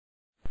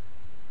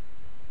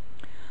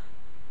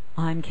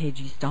I'm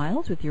KG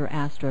Stiles with your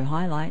Astro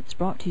Highlights,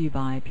 brought to you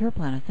by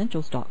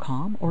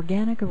PurePlantEssentials.com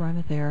Organic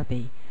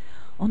Aromatherapy.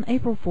 On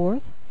April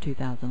 4th,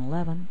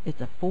 2011, it's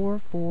a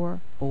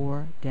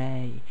 444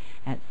 day.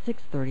 At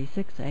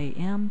 6:36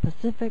 a.m.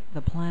 Pacific,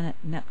 the planet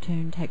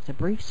Neptune takes a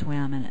brief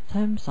swim in its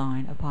home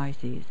sign of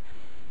Pisces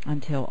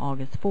until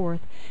August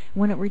 4th,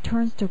 when it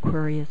returns to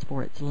Aquarius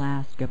for its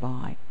last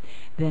goodbye.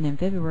 Then in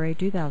February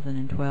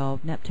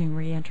 2012, Neptune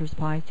re-enters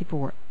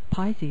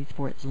Pisces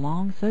for its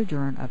long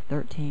sojourn of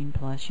 13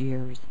 plus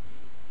years.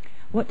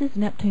 What does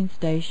Neptune's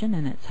station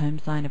in its home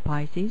sign of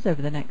Pisces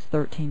over the next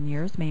 13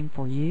 years mean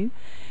for you?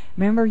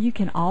 Remember, you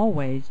can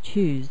always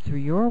choose through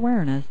your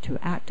awareness to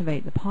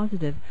activate the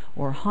positive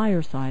or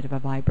higher side of a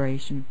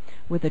vibration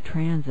with a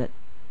transit,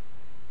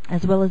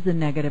 as well as the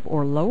negative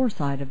or lower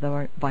side of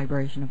the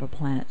vibration of a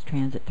planet's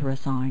transit through a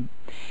sign.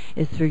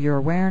 It's through your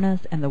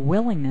awareness and the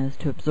willingness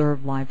to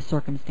observe life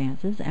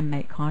circumstances and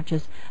make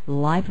conscious,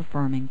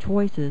 life-affirming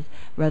choices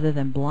rather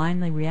than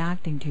blindly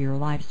reacting to your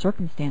life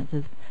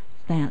circumstances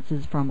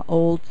from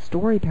old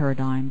story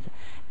paradigms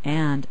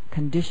and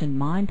conditioned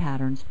mind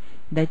patterns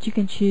that you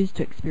can choose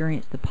to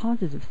experience the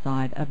positive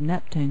side of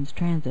Neptune's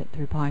transit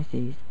through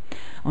Pisces.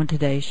 On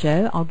today's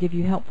show, I'll give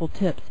you helpful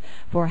tips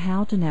for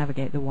how to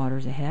navigate the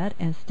waters ahead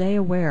and stay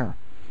aware,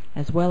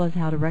 as well as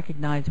how to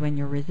recognize when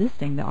you're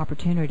resisting the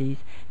opportunities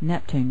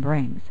Neptune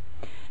brings.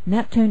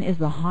 Neptune is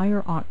the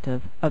higher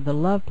octave of the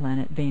love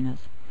planet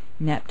Venus.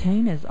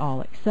 Neptune is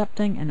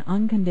all-accepting and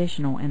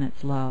unconditional in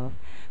its love,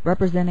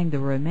 representing the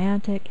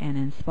romantic and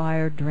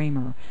inspired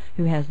dreamer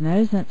who has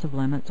no sense of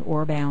limits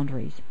or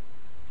boundaries.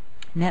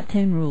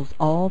 Neptune rules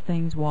all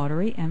things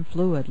watery and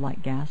fluid,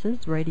 like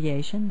gases,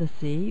 radiation, the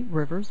sea,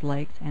 rivers,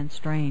 lakes, and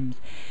streams.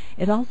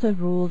 It also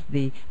rules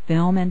the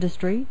film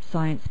industry,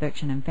 science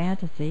fiction and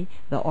fantasy,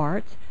 the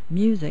arts,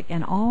 music,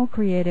 and all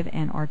creative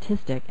and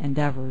artistic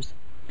endeavors.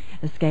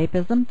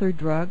 Escapism through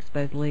drugs,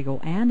 both legal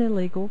and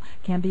illegal,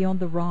 can be on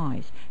the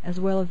rise, as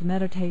well as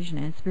meditation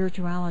and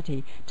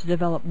spirituality to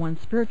develop one's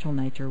spiritual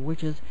nature,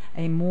 which is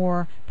a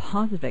more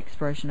positive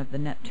expression of the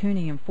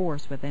Neptunian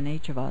force within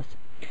each of us.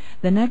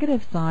 The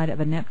negative side of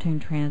a Neptune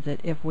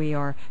transit, if we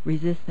are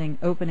resisting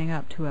opening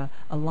up to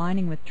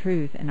aligning with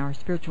truth in our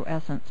spiritual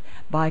essence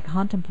by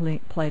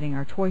contemplating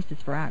our choices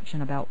for action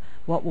about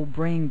what will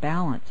bring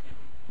balance,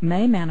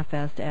 may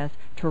manifest as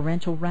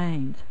torrential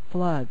rains,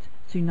 floods,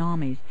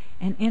 tsunamis,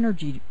 and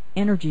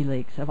energy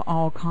leaks of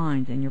all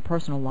kinds in your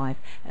personal life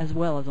as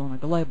well as on a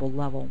global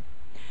level.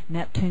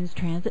 Neptune's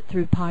transit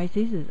through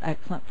Pisces is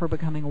excellent for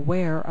becoming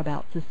aware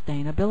about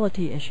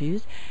sustainability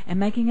issues and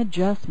making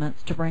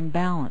adjustments to bring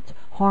balance,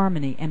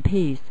 harmony, and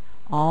peace,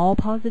 all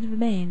positive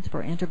means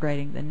for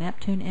integrating the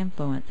Neptune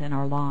influence in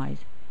our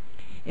lives.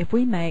 If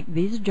we make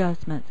these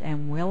adjustments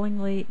and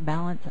willingly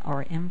balance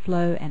our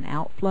inflow and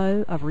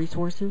outflow of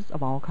resources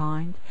of all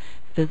kinds,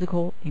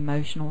 physical,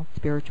 emotional,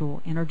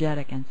 spiritual,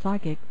 energetic, and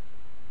psychic,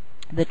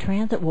 the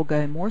transit will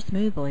go more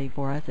smoothly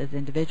for us as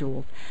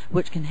individuals,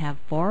 which can have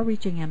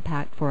far-reaching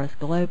impact for us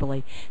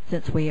globally,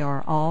 since we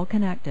are all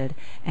connected,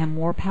 and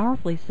more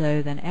powerfully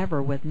so than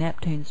ever with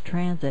Neptune's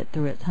transit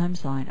through its home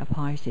sign of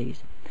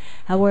Pisces.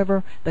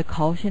 However, the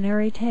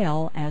cautionary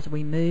tale as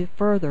we move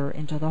further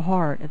into the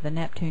heart of the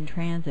Neptune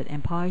transit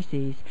in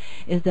Pisces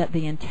is that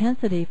the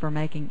intensity for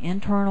making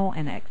internal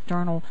and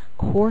external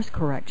course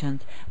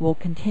corrections will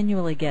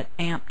continually get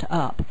amped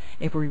up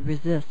if we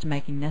resist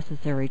making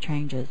necessary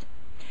changes.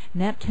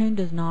 Neptune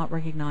does not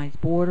recognize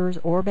borders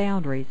or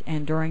boundaries,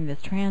 and during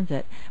this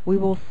transit we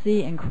will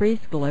see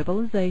increased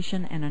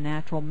globalization and a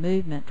natural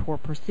movement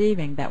toward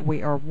perceiving that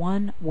we are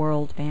one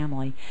world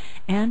family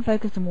and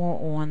focus more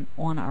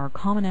on our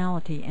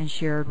commonality and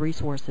shared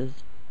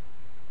resources.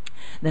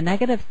 The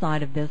negative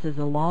side of this is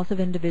a loss of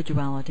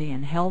individuality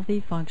and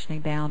healthy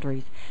functioning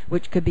boundaries,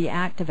 which could be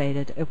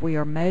activated if we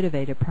are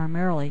motivated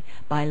primarily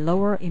by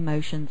lower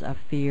emotions of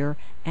fear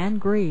and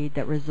greed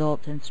that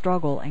results in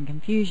struggle and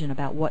confusion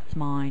about what's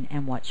mine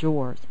and what's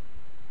yours.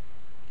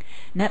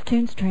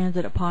 Neptune's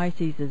transit of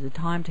Pisces is a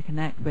time to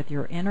connect with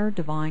your inner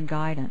divine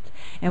guidance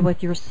and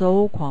with your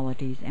soul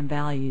qualities and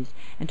values,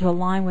 and to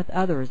align with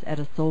others at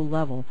a soul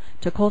level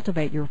to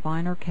cultivate your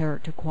finer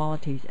character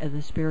qualities as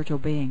a spiritual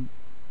being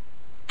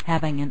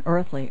having an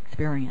earthly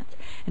experience,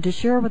 and to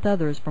share with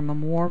others from a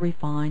more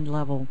refined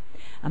level.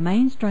 A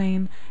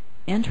mainstream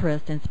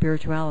interest in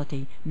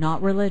spirituality, not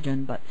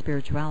religion but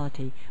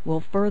spirituality, will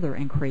further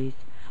increase.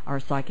 Our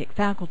psychic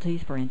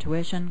faculties for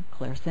intuition,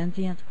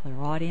 clairsentience,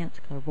 clairaudience,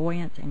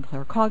 clairvoyance, and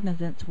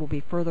claircognizance will be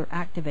further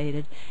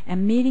activated,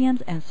 and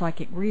mediums and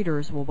psychic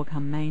readers will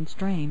become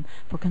mainstream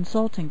for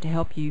consulting to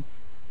help you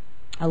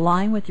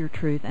align with your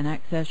truth and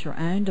access your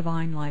own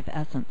divine life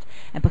essence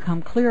and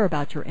become clear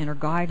about your inner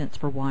guidance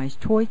for wise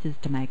choices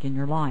to make in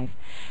your life.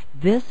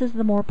 This is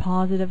the more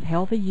positive,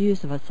 healthy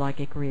use of a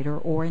psychic reader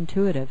or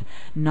intuitive,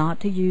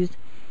 not to use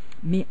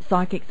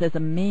psychics as a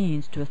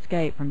means to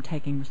escape from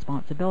taking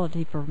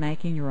responsibility for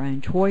making your own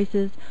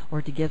choices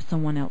or to give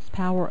someone else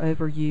power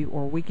over you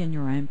or weaken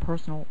your own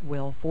personal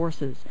will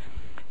forces.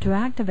 To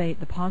activate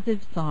the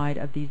positive side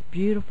of these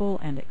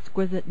beautiful and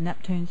exquisite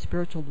Neptune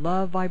spiritual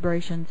love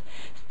vibrations,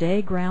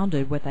 stay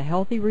grounded with a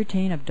healthy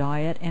routine of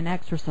diet and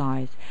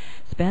exercise.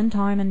 Spend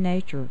time in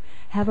nature.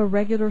 Have a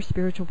regular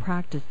spiritual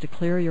practice to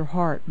clear your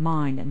heart,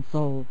 mind, and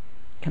soul.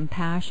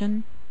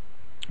 Compassion,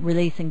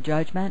 releasing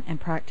judgment, and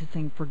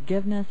practicing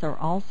forgiveness are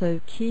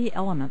also key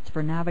elements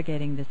for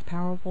navigating this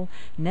powerful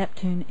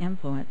Neptune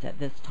influence at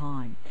this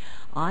time.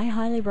 I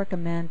highly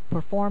recommend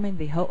performing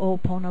the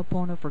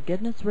Ho'oponopono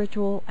forgiveness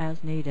ritual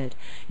as needed.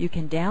 You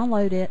can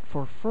download it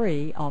for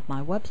free off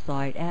my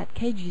website at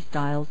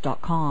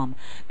kgstiles.com.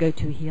 Go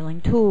to Healing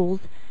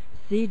Tools,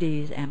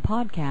 CDs, and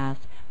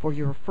Podcasts for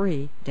your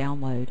free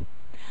download.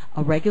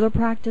 A regular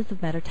practice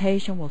of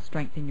meditation will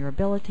strengthen your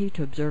ability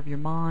to observe your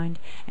mind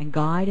and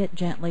guide it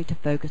gently to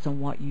focus on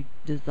what you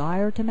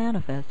desire to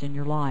manifest in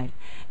your life.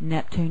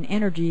 Neptune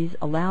energies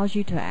allows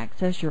you to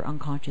access your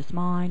unconscious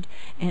mind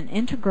and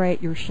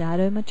integrate your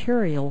shadow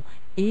material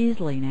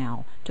easily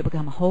now to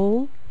become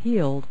whole,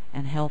 healed,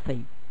 and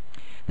healthy.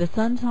 The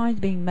sun signs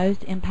being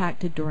most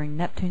impacted during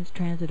Neptune's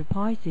transit of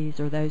Pisces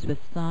are those with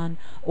sun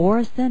or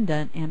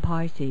ascendant in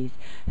Pisces,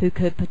 who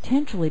could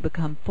potentially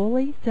become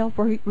fully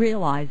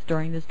self-realized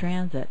during this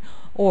transit,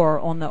 or,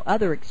 on the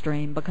other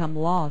extreme, become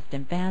lost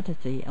in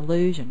fantasy,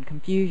 illusion,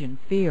 confusion,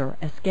 fear,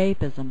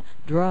 escapism,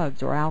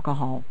 drugs, or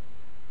alcohol.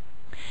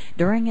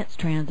 During its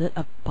transit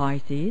of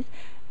Pisces,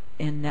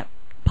 Neptune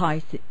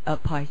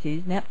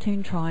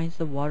trines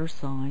the water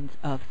signs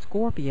of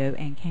Scorpio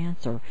and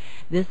Cancer.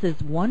 This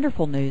is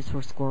wonderful news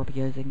for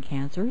Scorpios and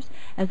Cancers,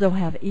 as they'll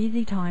have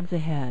easy times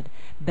ahead,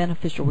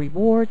 beneficial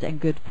rewards, and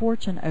good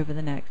fortune over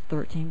the next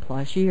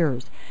 13+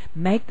 years.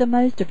 Make the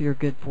most of your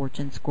good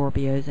fortune,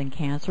 Scorpios and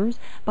Cancers,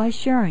 by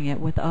sharing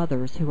it with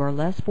others who are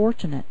less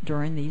fortunate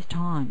during these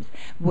times,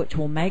 which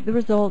will make the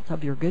results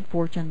of your good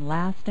fortune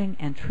lasting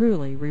and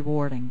truly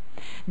rewarding.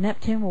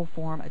 Neptune will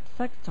form a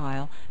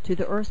sextile to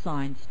the earth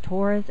signs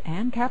Taurus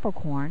and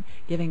Capricorn,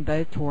 giving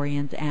both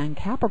Taurians and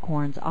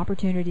Capricorns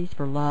opportunities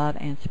for love,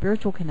 and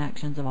spiritual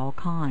connections of all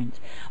kinds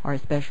are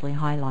especially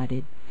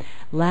highlighted.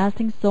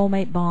 Lasting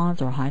soulmate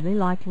bonds are highly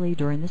likely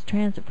during this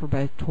transit for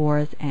both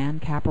Taurus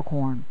and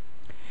Capricorn.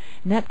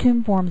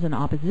 Neptune forms an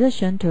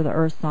opposition to the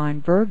earth sign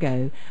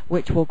Virgo,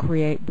 which will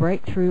create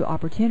breakthrough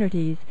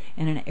opportunities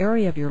in an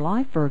area of your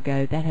life,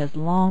 Virgo, that has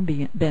long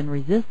been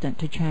resistant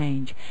to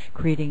change,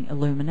 creating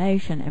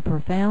illumination and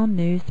profound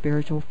new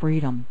spiritual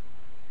freedom.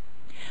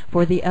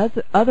 For the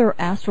other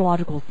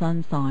astrological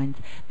sun signs,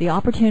 the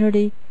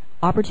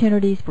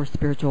opportunities for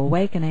spiritual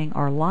awakening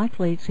are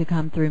likely to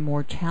come through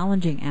more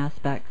challenging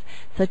aspects,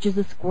 such as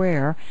a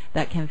square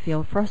that can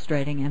feel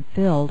frustrating and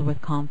filled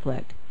with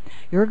conflict.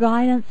 Your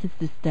guidance is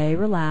to stay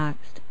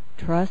relaxed,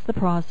 trust the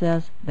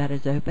process that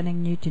is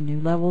opening you to new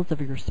levels of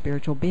your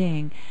spiritual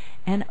being,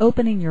 and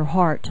opening your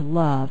heart to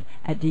love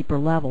at deeper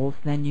levels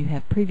than you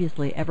have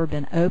previously ever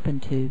been open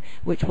to,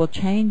 which will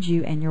change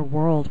you and your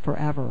world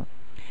forever.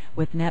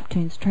 With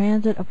Neptune's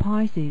transit of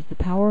Pisces, the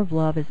power of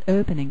love is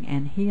opening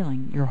and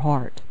healing your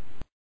heart.